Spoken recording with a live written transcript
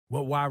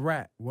Why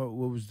rap? What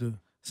was the?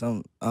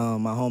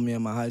 My homie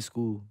in my high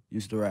school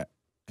used to rap,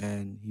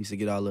 and he used to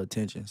get all the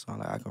attention, so I'm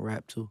like, I can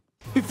rap too.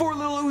 Before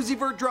Lil Uzi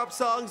Vert dropped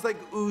songs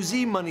like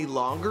Uzi, Money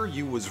Longer,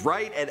 You Was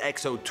Right, and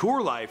XO Tour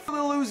Life,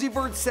 Lil Uzi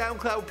Vert's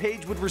SoundCloud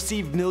page would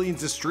receive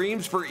millions of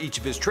streams for each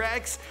of his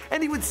tracks,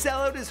 and he would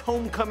sell out his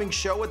homecoming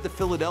show at the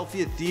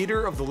Philadelphia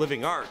Theater of the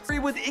Living Arts. He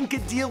would ink a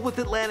deal with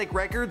Atlantic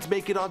Records,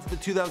 make it onto the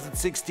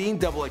 2016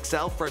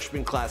 XXL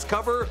Freshman Class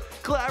cover,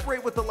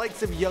 collaborate with the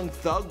likes of Young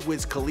Thug,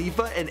 Wiz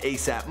Khalifa, and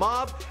ASAP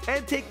Mob,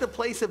 and take the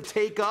place of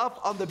Takeoff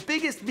on the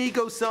biggest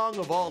MIGOS song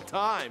of all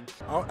time.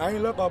 I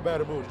ain't left out Bad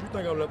and Bougie. You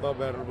think I'm left out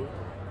Bad and Bougie?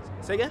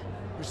 Say again?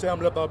 You say I'm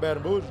left out Bad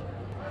and Bougie?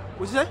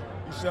 What'd you say?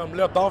 You say I'm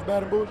left off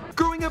Bad and Bougie?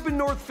 Growing up in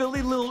North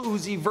Philly, Lil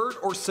Uzi Vert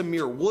or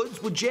Samir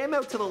Woods would jam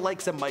out to the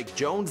likes of Mike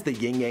Jones, the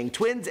Yin Yang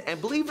Twins, and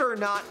believe it or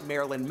not,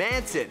 Marilyn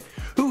Manson,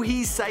 who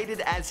he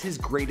cited as his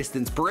greatest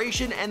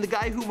inspiration and the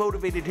guy who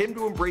motivated him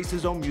to embrace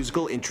his own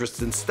musical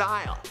interests and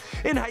style.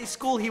 In high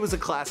school, he was a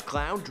class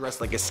clown,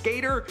 dressed like a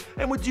skater,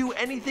 and would do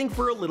anything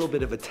for a little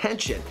bit of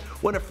attention.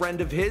 When a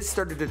friend of his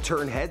started to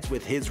turn heads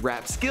with his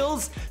rap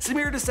skills,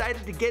 Samir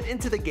decided to get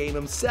into the game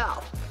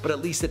himself, but at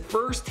least at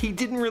first, he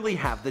didn't really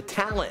have the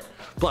talent.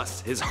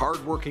 Plus, his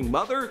hard-working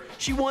mother,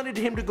 she wanted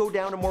him to go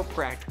down a more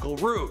practical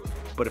route.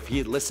 But if he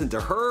had listened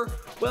to her,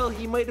 well,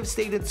 he might have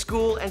stayed in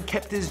school and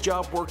kept his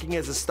job working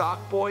as a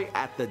stock boy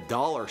at the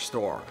dollar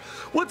store.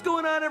 What's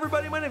going on,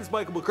 everybody? My name is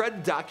Michael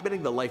McCrudden,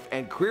 documenting the life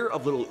and career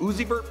of Lil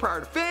Uzi Vert prior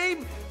to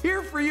fame,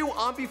 here for you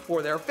on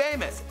Before They're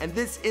Famous. And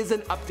this is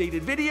an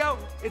updated video.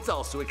 It's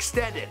also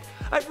extended.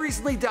 I've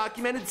recently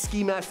documented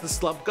Ski Mask the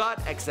Slump God,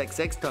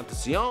 XXX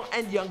Tentacion,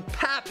 and Young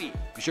Pappy.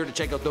 Be sure to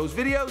check out those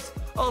videos.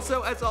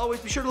 Also, as always,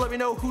 be sure to let me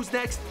know who's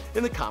next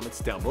in the comments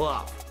down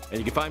below. And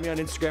you can find me on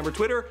Instagram or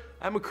Twitter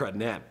at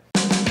McCrudden.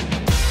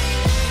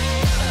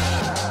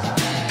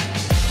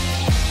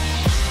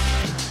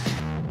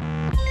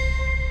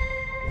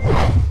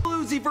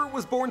 Uzi Vert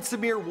was born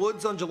Samir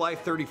Woods on July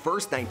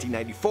 31st,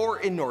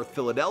 1994 in North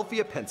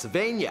Philadelphia,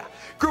 Pennsylvania.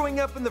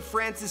 Growing up in the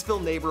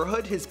Francisville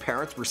neighborhood, his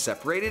parents were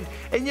separated,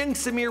 and young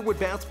Samir would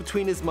bounce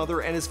between his mother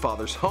and his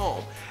father's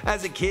home.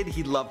 As a kid,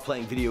 he loved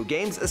playing video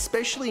games,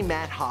 especially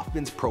Matt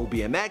Hoffman's Pro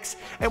BMX,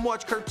 and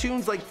watched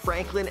cartoons like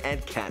Franklin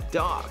and Cat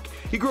Dog.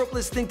 He grew up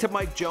listening to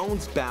Mike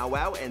Jones, Bow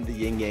Wow, and the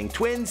Yin Yang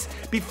Twins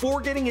before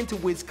getting into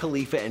Wiz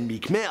Khalifa and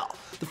Meek Mill.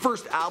 The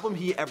first album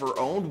he ever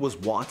owned was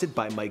Wanted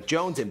by Mike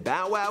Jones and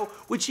Bow Wow,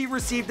 which he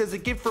received as a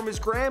gift from his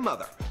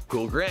grandmother,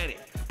 Cool Granny.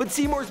 But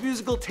Seymour's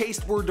musical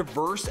tastes were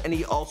diverse, and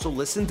he also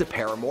listened to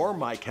Paramore,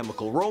 My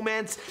Chemical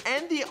Romance,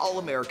 and the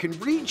All-American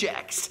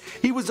Rejects.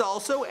 He was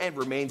also, and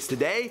remains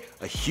today,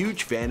 a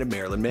huge fan of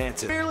Marilyn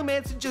Manson. Marilyn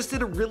Manson just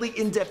did a really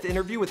in-depth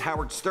interview with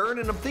Howard Stern,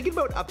 and I'm thinking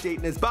about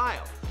updating his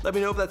bio. Let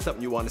me know if that's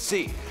something you want to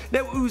see.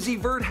 Now, Uzi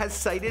Vert has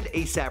cited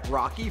ASAP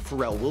Rocky,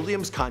 Pharrell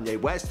Williams, Kanye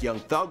West, Young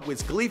Thug,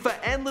 Wiz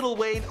Khalifa, and Lil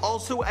Wayne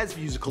also as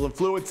musical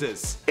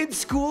influences. In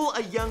school,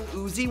 a young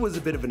Uzi was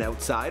a bit of an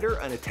outsider,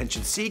 an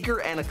attention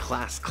seeker, and a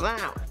class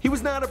clown. He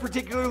was not a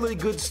particularly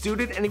good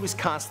student, and he was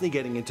constantly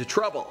getting into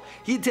trouble.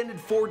 He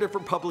attended 4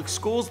 different public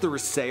schools: the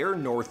Sayre,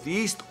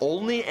 Northeast,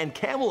 Olney, and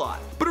Camelot.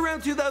 But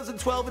around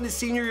 2012, in his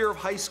senior year of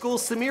high school,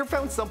 Samir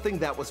found something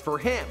that was for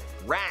him: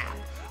 rap.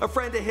 A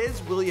friend of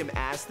his, William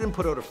Aston,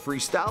 put out a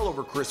freestyle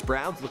over Chris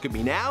Brown's Look at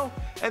Me Now,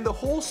 and the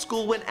whole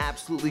school went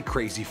absolutely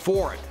crazy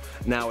for it.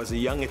 Now, as a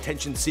young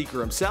attention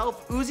seeker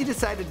himself, Uzi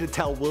decided to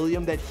tell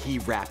William that he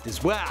rapped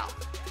as well.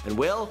 And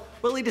well,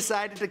 he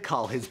decided to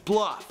call his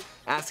bluff,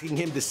 asking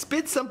him to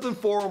spit something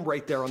for him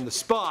right there on the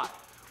spot.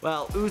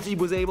 Well, Uzi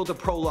was able to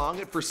prolong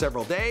it for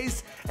several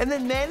days, and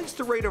then managed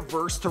to write a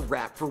verse to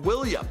rap for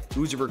William.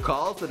 Uzi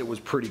recalls that it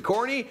was pretty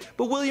corny,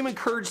 but William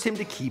encouraged him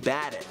to keep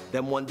at it.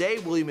 Then one day,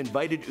 William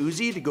invited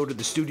Uzi to go to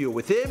the studio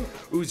with him.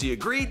 Uzi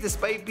agreed,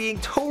 despite being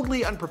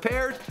totally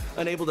unprepared.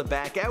 Unable to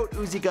back out,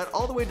 Uzi got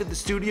all the way to the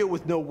studio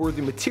with no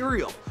worthy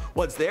material.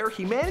 Once there,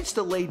 he managed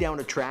to lay down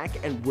a track,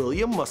 and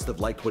William must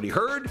have liked what he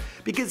heard,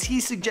 because he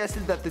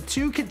suggested that the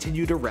two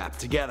continue to rap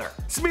together.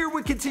 Samir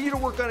would continue to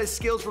work on his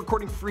skills,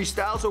 recording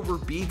freestyles over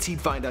beats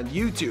he'd find on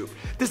YouTube.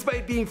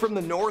 Despite being from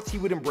the north, he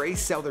would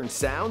embrace southern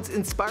sounds,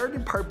 inspired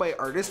in part by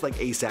artists like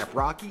ASAP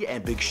Rocky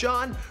and Big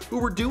Sean, who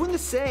were doing the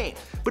same.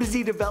 But as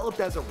he developed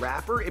as a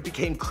rapper, it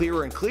became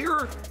clearer and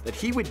clearer that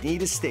he would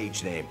need a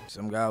stage name.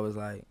 Some guy was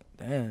like,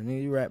 damn,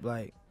 nigga, you rap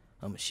like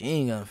a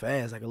machine gun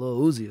fast, like a Lil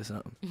Uzi or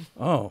something.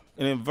 Oh,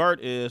 and then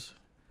Vert is?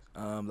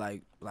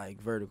 Like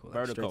vertical.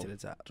 Like straight to the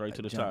top. Straight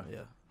to the jump, top.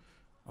 Yeah.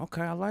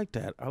 Okay, I like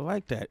that. I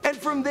like that. And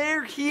from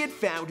there, he had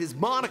found his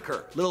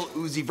moniker. Lil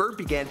Uzi Vert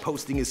began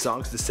posting his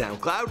songs to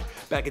SoundCloud.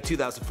 Back in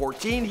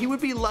 2014, he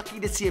would be lucky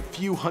to see a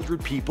few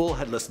hundred people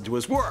had listened to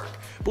his work.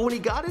 But when he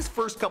got his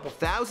first couple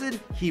thousand,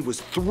 he was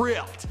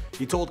thrilled.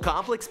 He told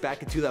Conflicts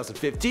back in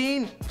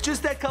 2015,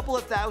 just that couple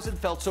of thousand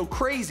felt so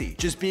crazy.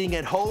 Just being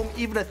at home,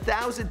 even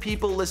 1,000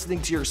 people listening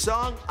to your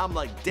song, I'm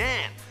like,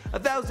 damn.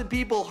 1,000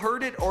 people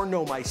heard it or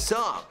know my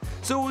song.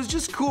 so it was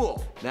just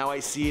cool. Now I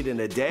see it in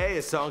a day,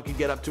 a song can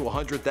get up to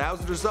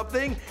 100,000 or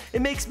something.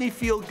 It makes me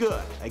feel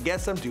good. I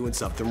guess I'm doing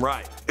something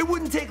right. It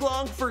wouldn't take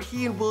long for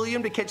he and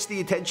William to catch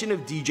the attention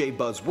of DJ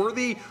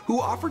Buzzworthy, who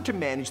offered to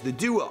manage the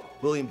duo.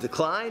 William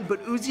declined,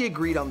 but Uzi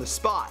agreed on the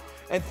spot.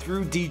 And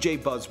through DJ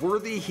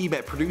Buzzworthy, he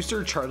met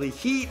producer Charlie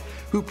Heat,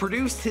 who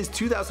produced his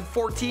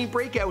 2014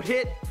 breakout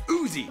hit,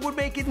 Uzi. Would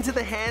make it into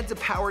the hands of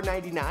Power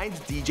 99's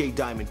DJ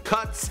Diamond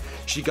Cuts.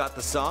 She got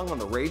the song on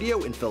the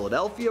radio in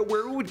Philadelphia,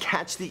 where it would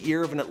catch the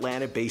ear of an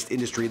Atlanta-based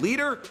industry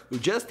leader who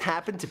just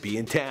happened to be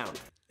in town.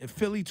 In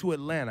Philly to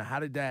Atlanta, how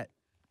did that?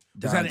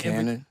 Don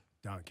Cannon.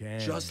 Don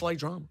Cannon. Just like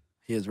drama.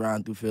 He was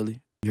riding through Philly.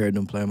 He heard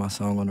them playing my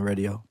song on the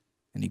radio,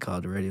 and he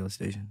called the radio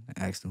station and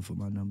asked them for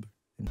my number.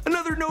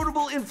 Another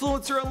notable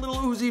influencer on Lil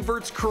Uzi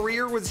Vert's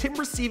career was him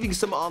receiving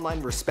some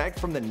online respect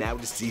from the now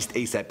deceased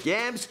A$AP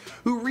Yams,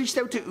 who reached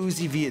out to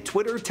Uzi via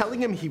Twitter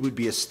telling him he would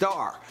be a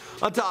star.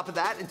 On top of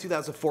that, in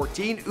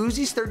 2014,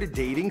 Uzi started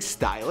dating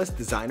stylist,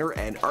 designer,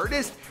 and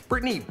artist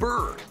Brittany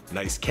Byrd.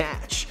 Nice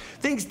catch.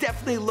 Things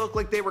definitely looked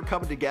like they were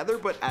coming together,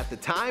 but at the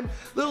time,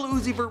 Lil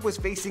Uzi Vert was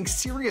facing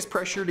serious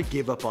pressure to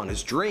give up on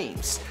his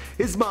dreams.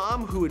 His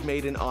mom, who had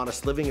made an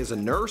honest living as a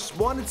nurse,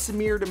 wanted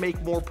Samir to make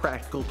more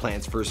practical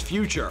plans for his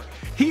future.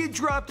 He had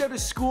dropped out of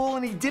school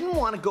and he didn't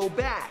want to go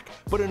back,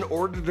 but in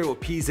order to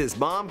appease his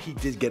mom, he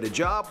did get a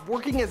job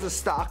working as a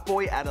stock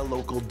boy at a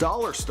local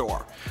dollar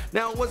store.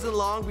 Now, it wasn't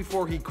long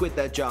before he quit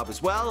that job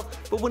as well,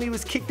 but when he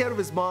was kicked out of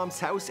his mom's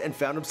house and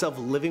found himself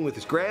living with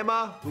his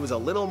grandma, who was a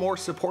little more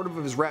supportive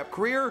of his rap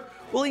career,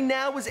 well, he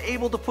now was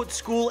able to put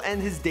school and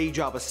his day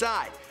job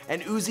aside,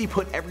 and Uzi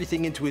put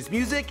everything into his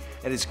music,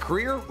 and his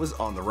career was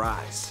on the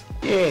rise.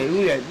 Yeah,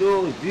 we got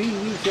Lil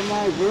Uzi,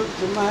 somebody, Vert,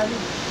 somebody.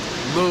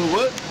 Lil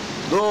what?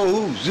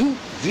 Lil Uzi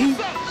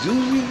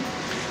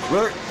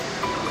Vert.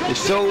 It's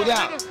sold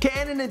out.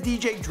 Cannon and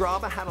DJ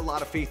Drama had a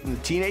lot of faith in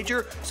the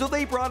teenager, so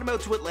they brought him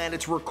out to Atlanta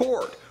to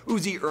record.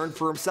 Uzi earned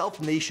for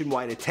himself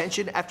nationwide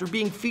attention after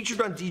being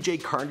featured on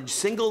DJ Carnage's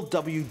single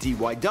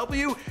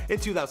WDYW in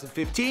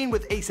 2015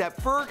 with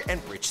A$AP Ferg and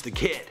Rich the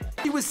Kid.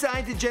 He was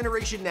signed to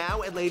Generation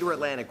Now and later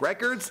Atlantic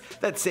Records.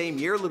 That same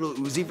year, Lil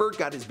Uzi Vert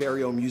got his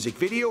very own music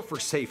video for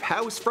Safe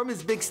House from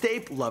his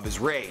mixtape Love Is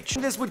Rage.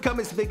 This would come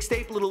as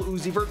mixtape Lil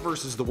Uzi Vert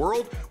vs. the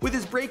World with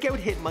his breakout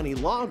hit Money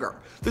Longer.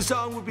 The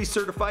song would be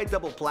certified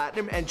double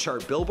platinum and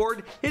chart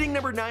Billboard, hitting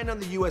number 9 on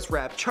the US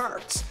rap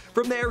charts.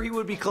 From there, he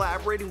would be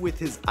collaborating with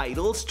his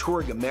idols,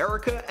 touring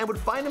America, and would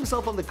find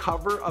himself on the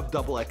cover of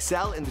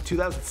XXL in the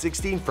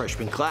 2016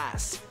 Freshman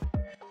Class.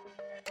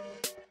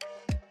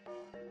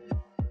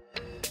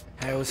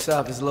 Hey, what's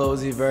up? It's Lil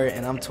Uzi Vert,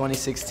 and I'm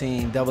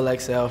 2016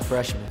 XXL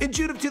Freshman. In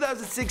June of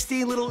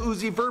 2016, Lil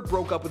Uzi Vert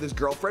broke up with his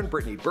girlfriend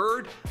Brittany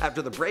Byrd.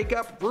 After the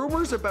breakup,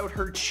 rumors about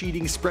her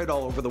cheating spread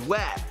all over the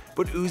web,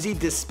 but Uzi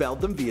dispelled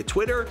them via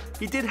Twitter.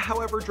 He did,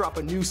 however, drop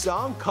a new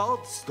song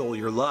called Stole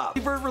Your Love.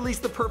 Vert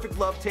released the Perfect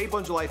Love tape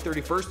on July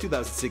 31st,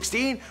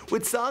 2016,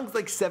 with songs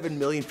like 7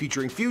 Million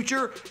featuring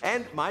Future,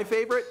 and my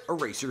favorite,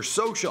 Eraser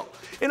Social.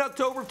 In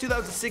October of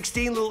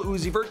 2016, Lil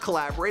Uzi Vert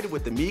collaborated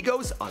with the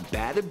MIGOS on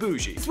Bad and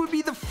Bougie. This would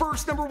be the first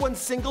 #1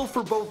 single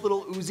for both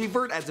Lil Uzi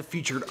Vert as a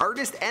featured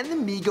artist and the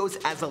MIGOS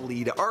as a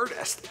lead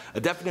artist.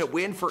 A definite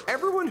win for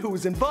everyone who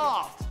was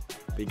involved.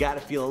 But you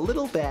gotta feel a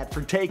little bad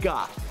for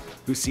Takeoff,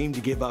 who seemed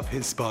to give up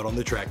his spot on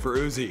the track for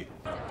Uzi.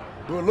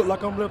 Do it look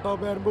like I'm left off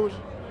Bad and Bougie?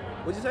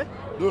 What'd you say?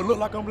 Do it look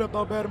like I'm left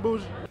off Bad and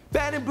Bougie?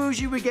 Bad and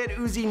Bougie would get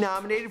Uzi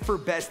nominated for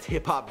Best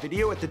Hip Hop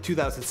Video at the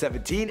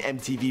 2017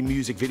 MTV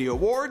Music Video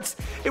Awards.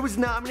 It was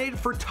nominated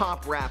for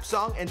Top Rap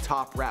Song and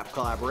Top Rap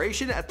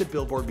Collaboration at the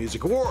Billboard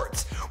Music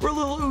Awards, where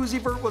Lil Uzi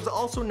Vert was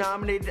also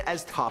nominated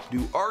as Top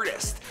New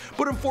Artist.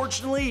 But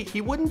unfortunately, he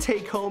wouldn't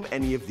take home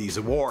any of these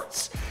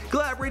awards.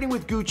 Collaborating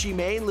with Gucci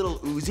Mane, Lil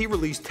Uzi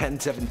released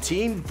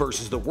 1017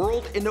 vs. the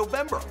World in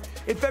November.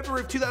 In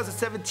February of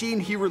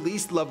 2017, he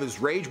released Love Is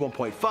Rage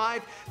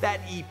 1.5. That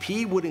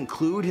EP would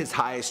include his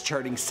highest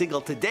charting single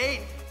to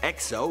date,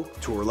 XO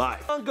Tour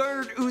Life.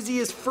 Garnered Uzi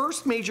his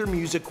first major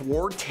music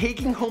award,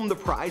 taking home the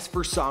prize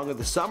for Song of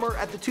the Summer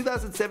at the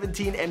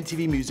 2017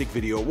 MTV Music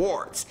Video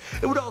Awards.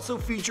 It would also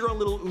feature on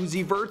Lil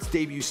Uzi Vert's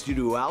debut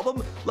studio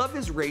album, Love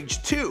Is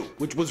Rage 2,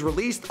 which was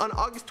released on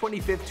August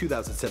 25th,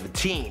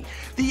 2017.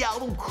 The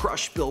album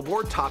crushed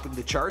Billboard, topping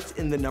the charts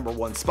in the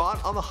 #1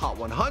 spot on the Hot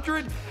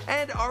 100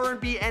 and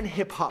R&B and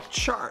hip hop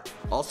chart,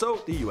 also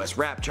the US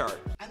rap chart.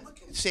 And what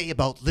can you say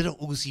about Lil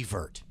Uzi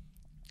Vert?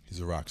 He's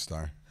a rock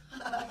star.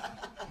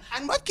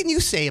 And what can you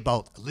say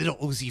about Lil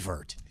Uzi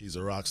Vert? He's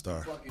a rock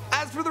star.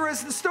 As for the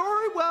rest of the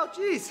story, well,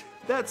 geez,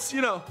 that's,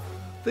 I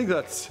think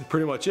that's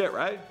pretty much it,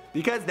 right?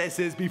 Because this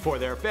is before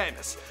they're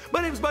famous.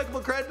 My name is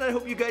Michael McCracken, and I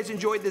hope you guys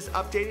enjoyed this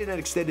updated and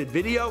extended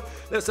video.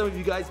 Now, some of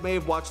you guys may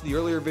have watched the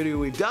earlier video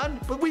we've done,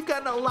 but we've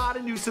gotten a lot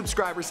of new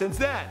subscribers since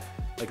then.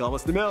 Like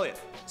almost 1 million.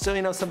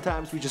 So,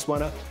 sometimes we just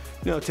want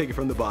to, take it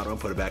from the bottom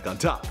and put it back on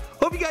top.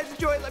 Hope you guys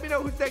enjoyed. Let me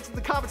know who's next in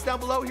the comments down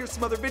below. Here's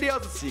some other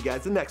videos. I'll see you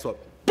guys in the next one.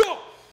 Boom!